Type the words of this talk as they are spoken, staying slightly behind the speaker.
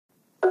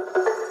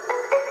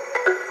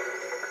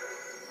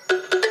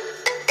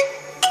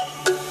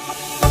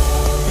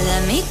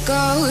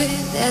go,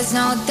 there's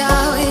no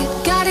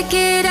doubt. Gotta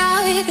get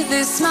out of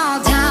this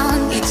small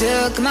town. You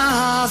took my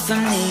heart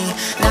from me,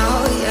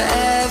 now you're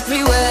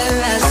everywhere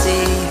I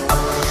see.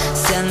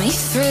 Set me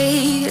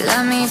free,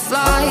 let me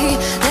fly,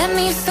 let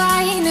me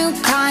find new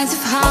kinds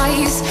of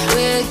highs.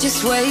 We're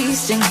just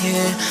wasting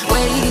here,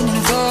 waiting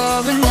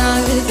for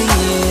another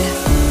year.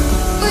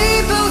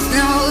 We both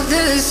know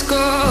the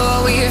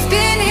score, we've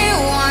been here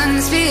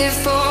once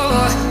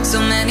before. So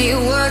many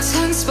words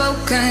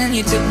unspoken,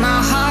 you took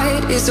my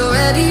heart, it's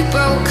already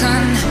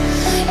broken.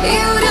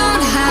 You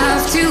don't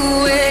have to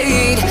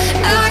wait,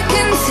 I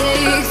can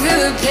take the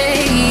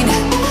pain.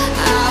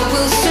 I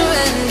will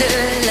surrender,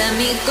 let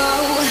me go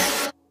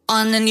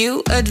on a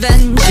new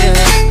adventure.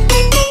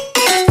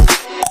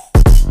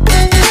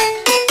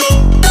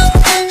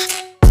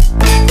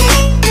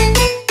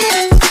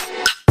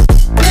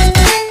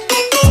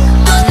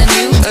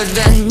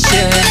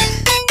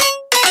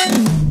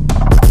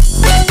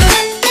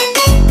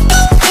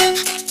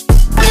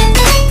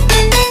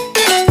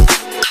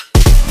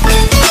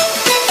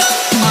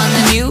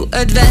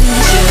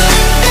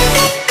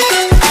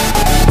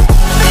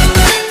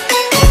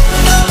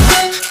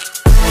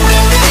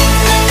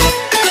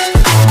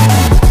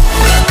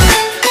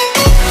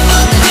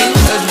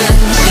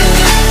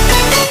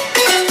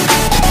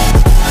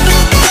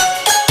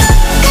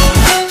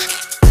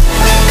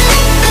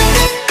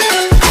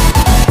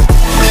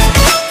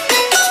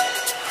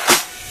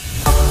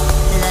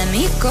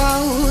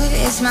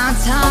 It's my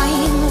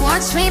time,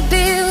 watch me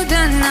build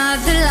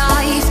another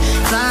life.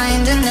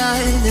 Find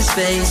another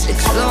space,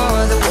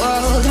 explore the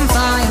world and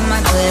find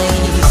my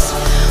place.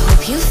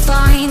 Hope you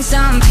find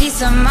some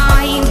peace of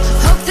mind,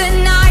 hope the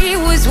night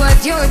was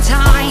worth your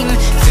time.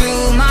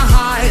 Threw my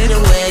heart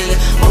away,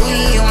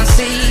 we won't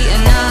see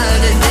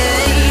another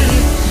day.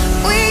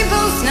 We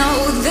both know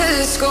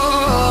the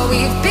score,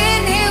 we've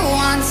been here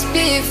once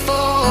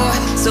before.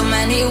 So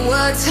many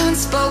words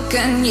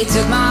unspoken, you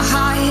took my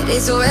heart,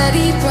 it's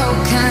already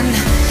broken.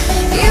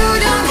 You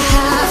don't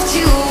have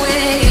to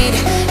wait,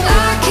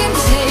 I can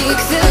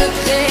take the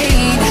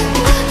pain.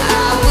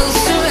 I will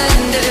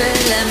surrender,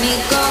 let me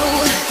go.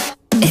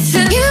 It's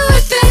a new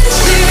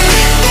adventure.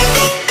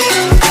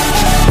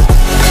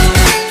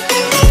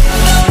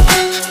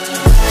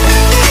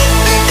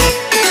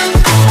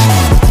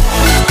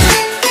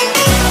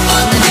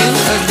 On a new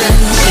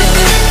adventure.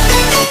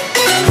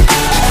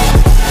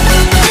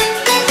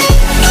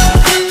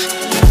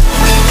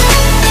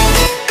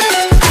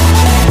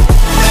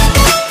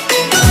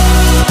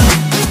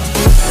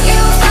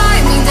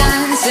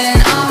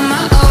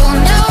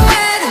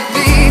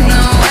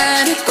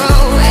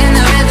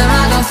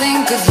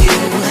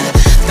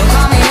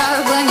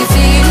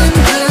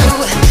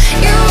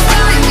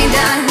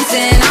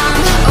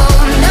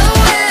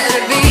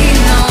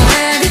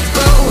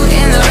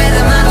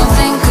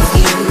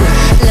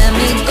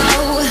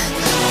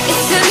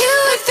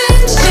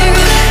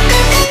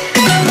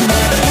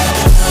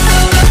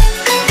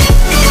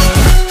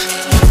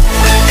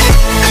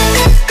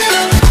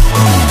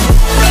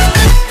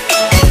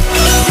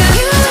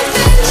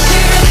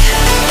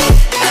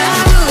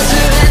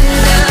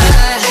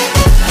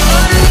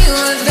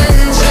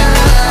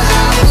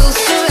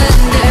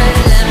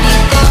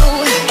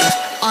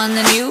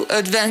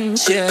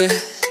 Adventure.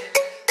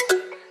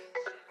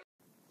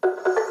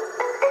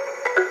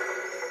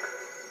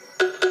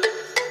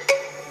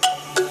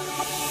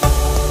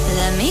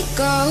 Let me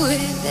go,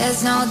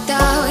 there's no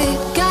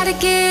doubt. Gotta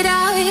get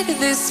out of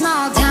this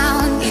small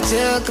town. You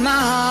took my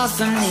heart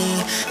from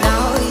me,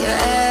 now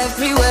you're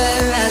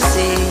everywhere I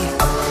see.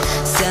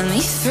 Set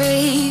me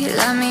free,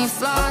 let me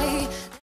fly.